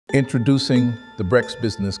Introducing the Brex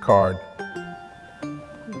business card,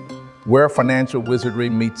 where financial wizardry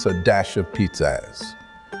meets a dash of pizzazz.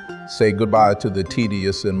 Say goodbye to the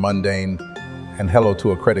tedious and mundane and hello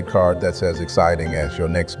to a credit card that's as exciting as your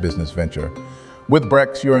next business venture. With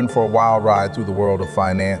Brex, you're in for a wild ride through the world of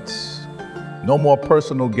finance. No more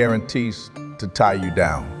personal guarantees to tie you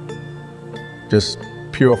down. Just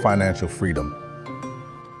pure financial freedom.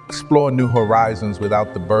 Explore new horizons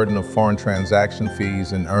without the burden of foreign transaction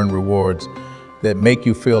fees and earn rewards that make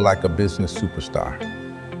you feel like a business superstar.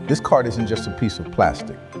 This card isn't just a piece of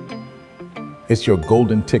plastic. It's your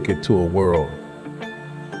golden ticket to a world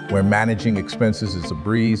where managing expenses is a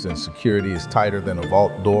breeze and security is tighter than a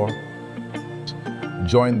vault door.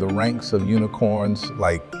 Join the ranks of unicorns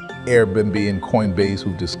like Airbnb and Coinbase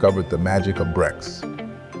who've discovered the magic of Brex.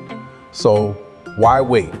 So why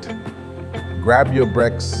wait? Grab your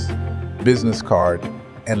Brex business card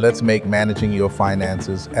and let's make managing your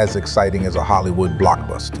finances as exciting as a Hollywood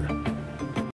blockbuster.